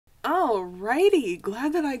Alrighty,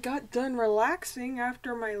 glad that I got done relaxing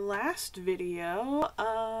after my last video.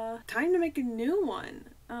 Time to make a new one.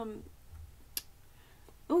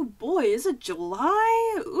 Oh boy, is it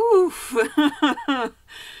July? Oof.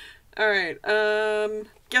 Alright,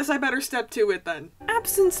 guess I better step to it then.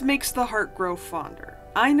 Absence makes the heart grow fonder.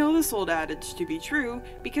 I know this old adage to be true,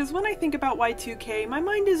 because when I think about Y2K, my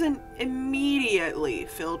mind isn't immediately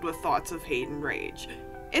filled with thoughts of hate and rage.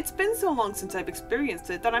 It's been so long since I've experienced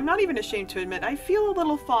it that I'm not even ashamed to admit I feel a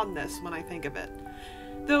little fondness when I think of it.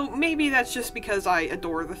 Though maybe that's just because I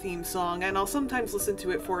adore the theme song and I'll sometimes listen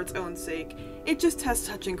to it for its own sake. It just has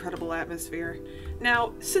such incredible atmosphere.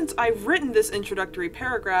 Now, since I've written this introductory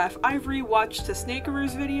paragraph, I've rewatched the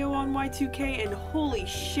Snaker's video on Y2K and holy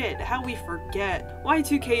shit, how we forget.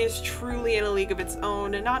 Y2K is truly in a league of its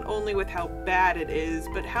own, and not only with how bad it is,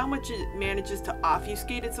 but how much it manages to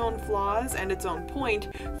obfuscate its own flaws and its own point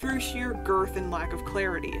through sheer girth and lack of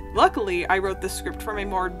clarity. Luckily, I wrote the script from a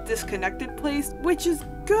more disconnected place, which is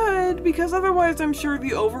good, because otherwise I'm sure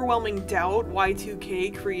the overwhelming doubt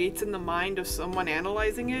Y2K creates in the mind of someone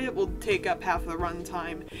analyzing it will take up half the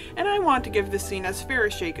runtime, and I want to give this scene as fair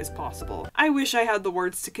a shake as possible. I wish I had the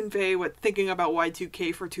words to convey what thinking about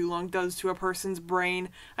Y2K for too long does to a person's brain.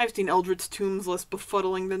 I've seen Eldritch Tombs less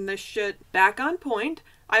befuddling than this shit. Back on point,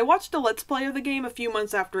 I watched a Let's Play of the game a few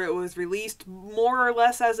months after it was released, more or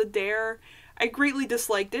less as a dare. I greatly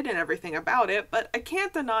disliked it and everything about it, but I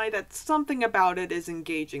can't deny that something about it is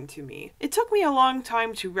engaging to me. It took me a long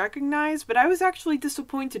time to recognize, but I was actually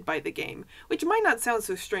disappointed by the game, which might not sound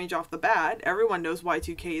so strange off the bat. Everyone knows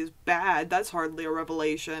Y2K is bad, that's hardly a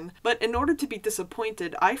revelation. But in order to be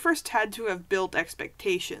disappointed, I first had to have built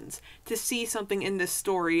expectations, to see something in this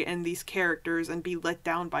story and these characters and be let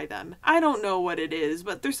down by them. I don't know what it is,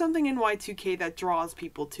 but there's something in Y2K that draws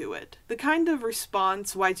people to it. The kind of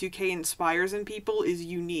response Y2K inspires in people is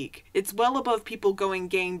unique. It's well above people going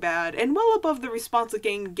game bad, and well above the response a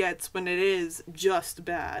game gets when it is just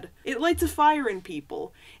bad. It lights a fire in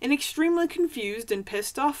people, an extremely confused and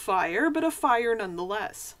pissed off fire, but a fire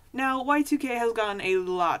nonetheless. Now, Y2K has gotten a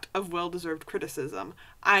lot of well-deserved criticism.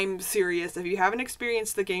 I'm serious, if you haven't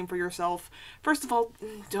experienced the game for yourself, first of all,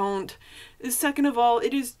 don't. Second of all,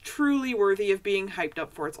 it is truly worthy of being hyped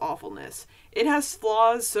up for its awfulness. It has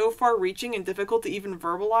flaws so far-reaching and difficult to even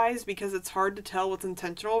verbalize because it's hard to tell what's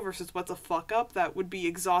intentional versus what's a fuck-up that would be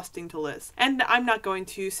exhausting to list. And I'm not going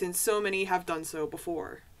to, since so many have done so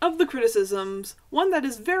before. Of the criticisms, one that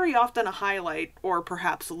is very often a highlight, or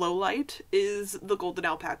perhaps lowlight, is the Golden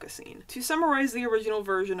Alpaca scene. To summarize the original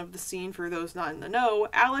version of the scene for those not in the know,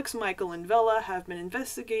 Alex, Michael, and Vela have been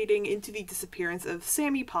investigating into the disappearance of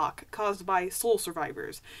Sammy Pock caused by soul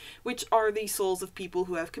survivors, which are the souls of people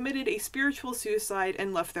who have committed a spiritual suicide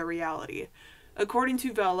and left their reality. According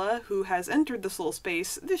to Vela, who has entered the soul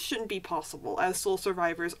space, this shouldn't be possible, as soul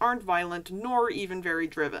survivors aren't violent nor even very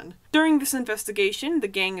driven. During this investigation, the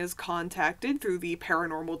gang is contacted through the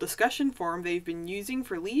paranormal discussion forum they've been using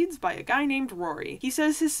for leads by a guy named Rory. He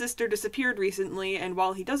says his sister disappeared recently, and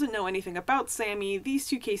while he doesn't know anything about Sammy, these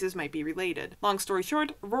two cases might be related. Long story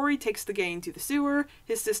short, Rory takes the gang to the sewer,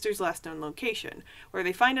 his sister's last known location, where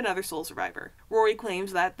they find another soul survivor. Rory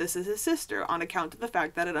claims that this is his sister, on account of the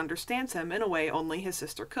fact that it understands him in a way only his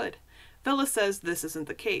sister could. Vela says this isn't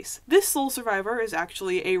the case. This soul survivor is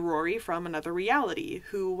actually a Rory from another reality,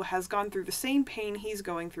 who has gone through the same pain he's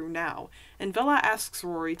going through now, and Vela asks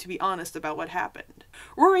Rory to be honest about what happened.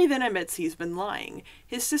 Rory then admits he's been lying.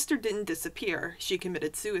 His sister didn't disappear, she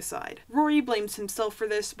committed suicide. Rory blames himself for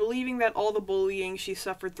this, believing that all the bullying she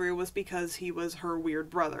suffered through was because he was her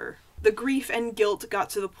weird brother. The grief and guilt got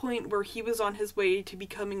to the point where he was on his way to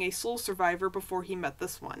becoming a soul survivor before he met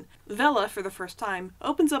this one. Vela, for the first time,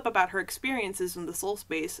 opens up about her experiences in the soul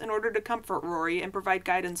space in order to comfort Rory and provide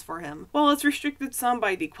guidance for him. While it's restricted some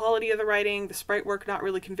by the quality of the writing, the sprite work not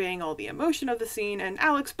really conveying all the emotion of the scene, and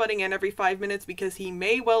Alex butting in every 5 minutes because he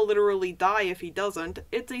may well literally die if he doesn't,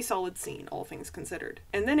 it's a solid scene, all things considered.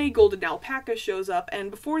 And then a golden alpaca shows up, and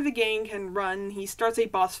before the gang can run, he starts a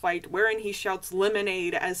boss fight wherein he shouts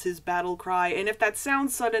lemonade as his battle cry, and if that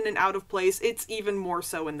sounds sudden and out of place, it's even more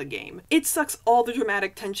so in the game. It sucks all the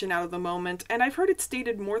dramatic tension out of the moment, and I've heard it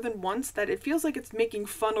stated more than once that it feels like it's making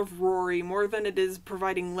fun of Rory more than it is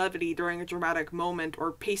providing levity during a dramatic moment,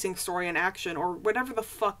 or pacing story and action, or whatever the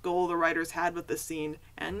fuck goal the writers had with this scene.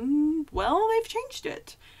 And, well, they've changed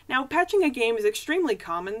it. Now, patching a game is extremely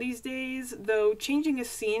common these days, though changing a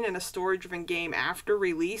scene in a story-driven game after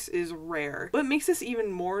release is rare. What makes this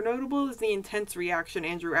even more notable is the intense reaction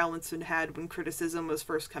Andrew Allinson had when criticism was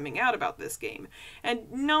first coming out about this game.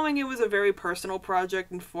 And knowing it was a very personal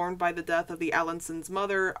project informed by the death of the Allinson's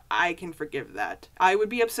mother, I can forgive that. I would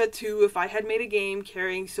be upset too if I had made a game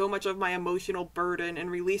carrying so much of my emotional burden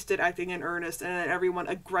and released it acting in earnest and then everyone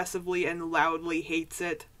aggressively and loudly hates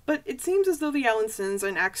it. But it seems as though the Allinsons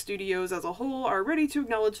and Axe Studios as a whole are ready to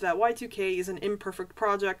acknowledge that Y2K is an imperfect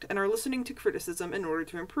project and are listening to criticism in order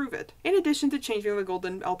to improve it. In addition to changing the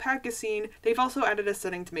golden alpaca scene, they've also added a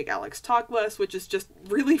setting to make Alex talk less, which is just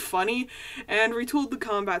really funny, and retooled the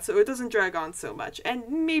combat so it doesn't drag on so much.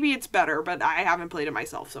 And maybe it's better, but I haven't played it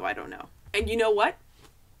myself, so I don't know. And you know what?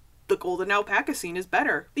 The golden alpaca scene is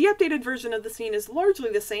better. The updated version of the scene is largely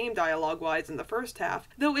the same dialogue-wise in the first half,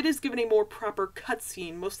 though it is given a more proper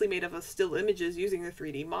cutscene, mostly made up of still images using the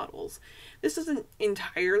 3D models. This doesn't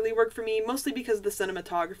entirely work for me, mostly because the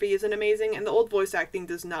cinematography isn't amazing and the old voice acting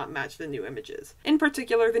does not match the new images. In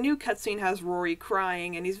particular, the new cutscene has Rory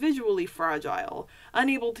crying and he's visually fragile,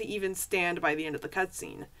 unable to even stand by the end of the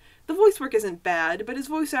cutscene. The voice work isn't bad, but his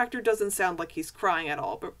voice actor doesn't sound like he's crying at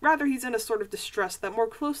all, but rather he's in a sort of distress that more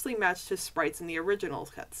closely matched his sprites in the original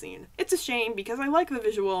cutscene. It's a shame because I like the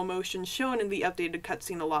visual emotion shown in the updated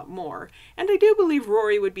cutscene a lot more, and I do believe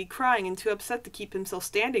Rory would be crying and too upset to keep himself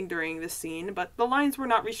standing during this scene, but the lines were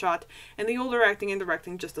not reshot, and the older acting and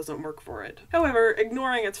directing just doesn't work for it. However,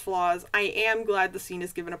 ignoring its flaws, I am glad the scene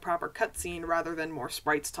is given a proper cutscene rather than more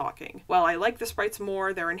sprites talking. While I like the sprites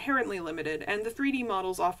more, they're inherently limited, and the 3D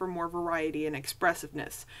models offer more variety and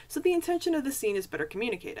expressiveness, so the intention of the scene is better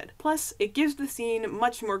communicated. Plus, it gives the scene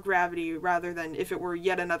much more gravity rather than if it were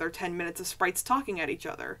yet another 10 minutes of sprites talking at each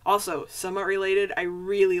other. Also, somewhat related, I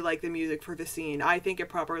really like the music for the scene. I think it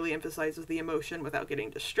properly emphasizes the emotion without getting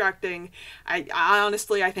distracting. I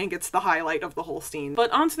honestly think it's the highlight of the whole scene.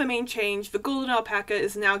 But onto the main change, the golden alpaca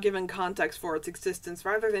is now given context for its existence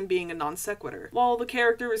rather than being a non sequitur. While the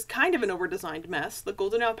character is kind of an over-designed mess, the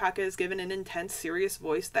golden alpaca is given an intense, serious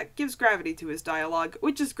voice that gives gravity to his dialogue,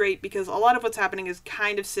 which is great because a lot of what's happening is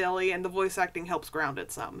kind of silly and the voice acting helps ground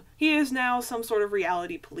it some. He is now some sort of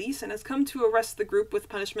reality police and has come to arrest the group with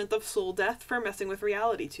punishment of soul death for messing with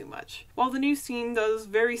reality too much. While the new scene does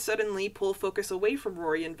very suddenly pull focus away from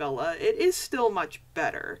Rory and Vela, it is still much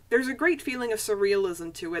better. There's a great feeling of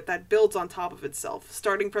surrealism to it that builds on top of itself,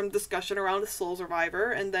 starting from discussion around a soul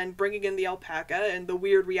survivor and then bringing in the alpaca and the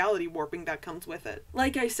weird reality warping that comes with it.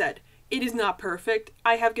 Like I said, it is not perfect.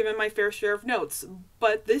 I have given my fair share of notes,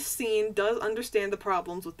 but this scene does understand the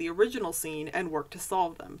problems with the original scene and work to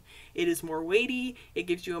solve them. It is more weighty, it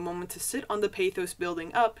gives you a moment to sit on the pathos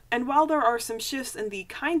building up, and while there are some shifts in the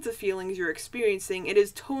kinds of feelings you're experiencing, it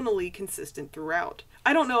is tonally consistent throughout.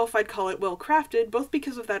 I don't know if I'd call it well crafted, both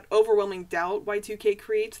because of that overwhelming doubt Y2K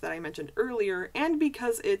creates that I mentioned earlier, and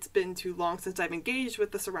because it's been too long since I've engaged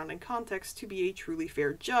with the surrounding context to be a truly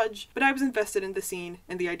fair judge, but I was invested in the scene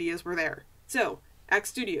and the ideas were there. So, Axe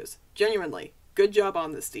Studios, genuinely, good job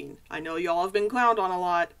on this scene. I know y'all have been clowned on a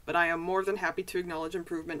lot, but I am more than happy to acknowledge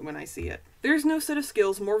improvement when I see it. There's no set of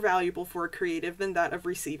skills more valuable for a creative than that of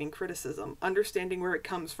receiving criticism, understanding where it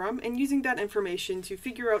comes from, and using that information to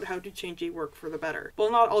figure out how to change a work for the better. While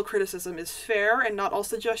not all criticism is fair, and not all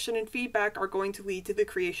suggestion and feedback are going to lead to the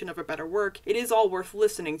creation of a better work, it is all worth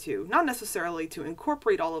listening to, not necessarily to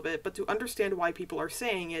incorporate all of it, but to understand why people are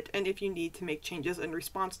saying it, and if you need to make changes in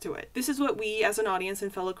response to it. This is what we, as an audience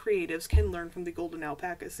and fellow creatives, can learn from the golden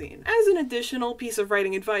alpaca scene. As an additional piece of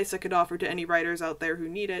writing advice I could offer to any writers out there who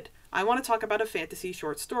need it, I want to talk about a fantasy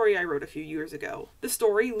short story I wrote a few years ago. The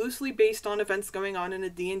story, loosely based on events going on in a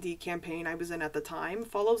D&D campaign I was in at the time,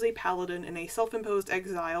 follows a paladin in a self-imposed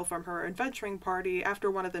exile from her adventuring party after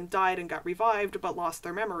one of them died and got revived but lost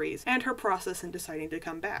their memories, and her process in deciding to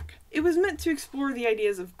come back. It was meant to explore the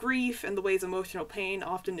ideas of grief and the ways emotional pain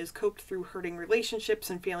often is coped through hurting relationships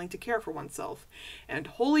and failing to care for oneself. And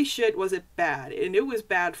holy shit was it bad, and it was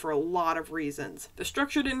bad for a lot of reasons. The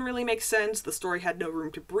structure didn't really make sense, the story had no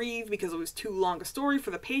room to breathe because it was too long a story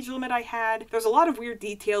for the page limit I had. There's a lot of weird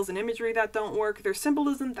details and imagery that don't work. There's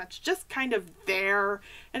symbolism that's just kind of there.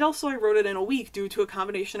 And also I wrote it in a week due to a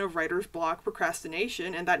combination of writer's block,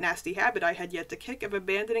 procrastination, and that nasty habit I had yet to kick of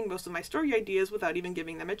abandoning most of my story ideas without even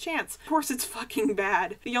giving them a chance. Of course it's fucking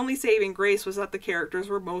bad. The only saving grace was that the characters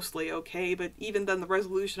were mostly okay, but even then the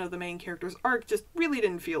resolution of the main character's arc just really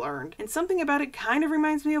didn't feel earned. And something about it kind of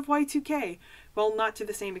reminds me of Y2K. while not to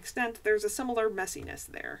the same extent, there's a similar messiness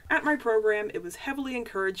there. At my program, it was heavily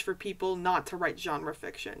encouraged for people not to write genre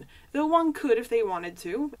fiction, though one could if they wanted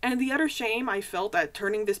to, and the utter shame I felt at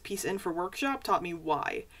turning this piece in for workshop taught me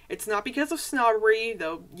why. It's not because of snobbery,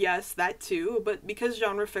 though yes, that too, but because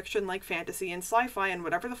genre fiction like fantasy and sci-fi and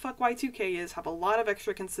whatever the fuck Y2K is have a lot of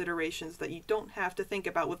extra considerations that you don't have to think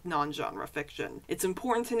about with non-genre fiction. It's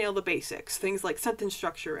important to nail the basics, things like sentence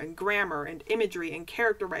structure and grammar and imagery and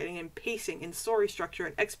character writing and pacing and story structure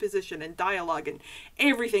and exposition and dialogue and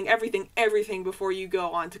everything before you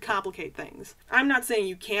go on to complicate things. I'm not saying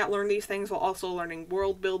you can't learn these things while also learning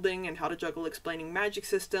world building and how to juggle explaining magic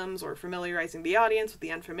systems or familiarizing the audience with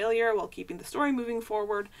the unfamiliar while keeping the story moving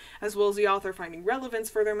forward, as well as the author finding relevance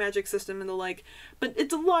for their magic system and the like, but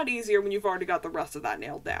it's a lot easier when you've already got the rest of that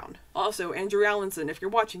nailed down. Also, Andrew Allenson, if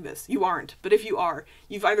you're watching this, you aren't, but if you are,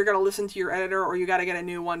 you've either got to listen to your editor or you got to get a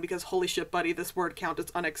new one because holy shit buddy, this word count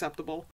is unacceptable.